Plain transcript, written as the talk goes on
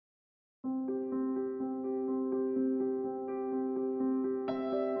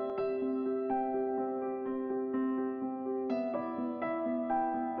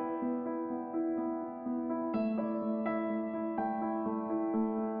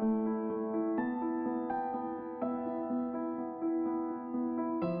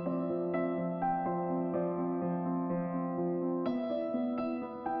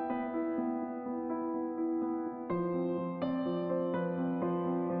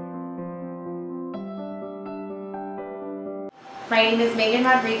My name is Megan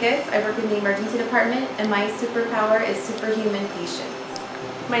Rodriguez. I work in the emergency department, and my superpower is superhuman patience.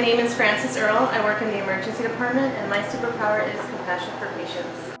 My name is Frances Earl. I work in the emergency department, and my superpower is compassion for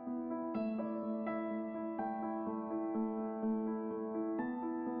patients.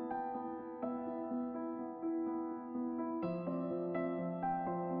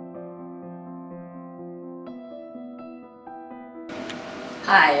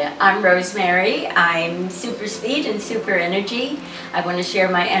 Hi, I'm Rosemary. I'm super speed and super energy. I want to share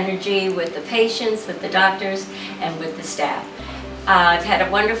my energy with the patients, with the doctors, and with the staff. I've had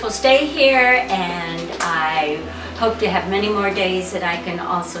a wonderful stay here, and I hope to have many more days that I can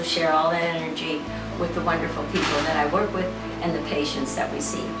also share all that energy with the wonderful people that I work with and the patients that we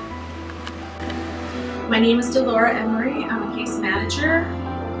see. My name is Delora Emery. I'm a case manager,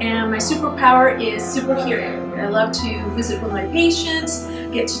 and my superpower is superhero. I love to visit with my patients,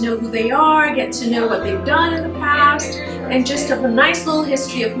 get to know who they are, get to know what they've done in the past, and just have a nice little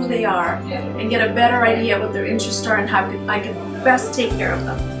history of who they are, and get a better idea what their interests are and how I can best take care of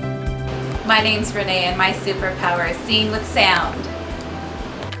them. My name's Renee, and my superpower is seeing with sound.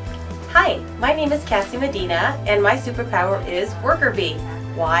 Hi, my name is Cassie Medina, and my superpower is worker bee.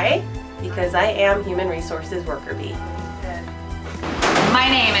 Why? Because I am human resources worker bee. My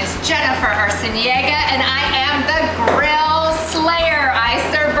name is Jennifer Arciniega, and I am the Grill Slayer. I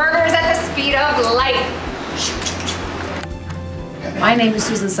serve burgers at the speed of light. My name is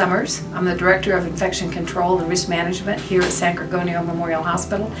Susan Summers. I'm the Director of Infection Control and Risk Management here at Gorgonio Memorial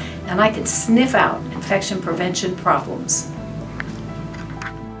Hospital, and I can sniff out infection prevention problems.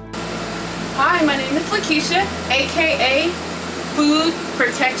 Hi, my name is Lakeisha, aka Food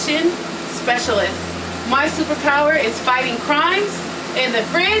Protection Specialist. My superpower is fighting crimes in the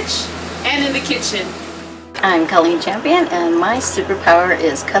fridge and in the kitchen. I'm Colleen Champion, and my superpower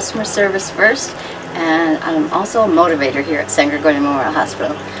is customer service first, and I'm also a motivator here at Gorgonio Memorial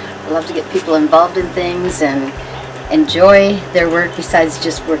Hospital. I love to get people involved in things and enjoy their work besides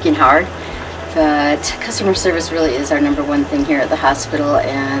just working hard. But customer service really is our #1 thing here at the hospital,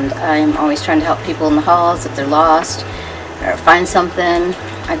 and I'm always trying to help people in the halls if they're lost or find something.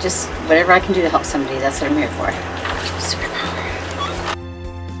 Whatever I can do to help somebody, that's what I'm here for. Superpower.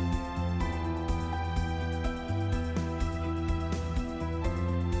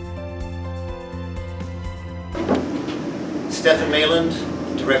 Stephen Mayland,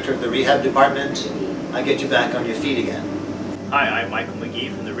 Director of the Rehab Department. I get you back on your feet again. Hi, I'm Michael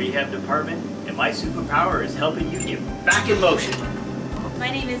McGee from the Rehab Department, and my superpower is helping you get back in motion.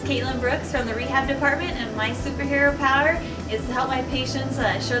 My name is Caitlin Brooks from the Rehab Department, and my superhero power is to help my patients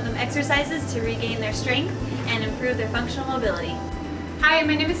show them exercises to regain their strength and improve their functional mobility. Hi,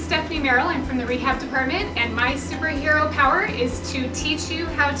 my name is Stephanie Merrill. I'm from the Rehab Department, and my superhero power is to teach you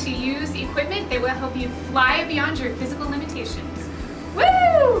how to use equipment that will help you fly beyond your physical limitations.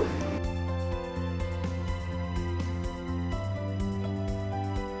 Woo!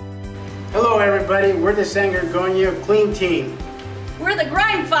 Hello everybody, we're the Gorgonio Clean Team. We're the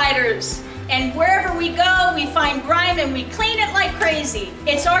grime fighters, and wherever we go, we find grime and we clean it like crazy.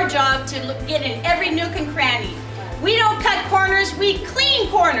 It's our job to get in every nook and cranny. We don't cut corners, we clean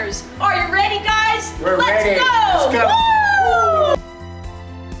corners. Are you ready, guys? We're ready. Let's go! Let's go!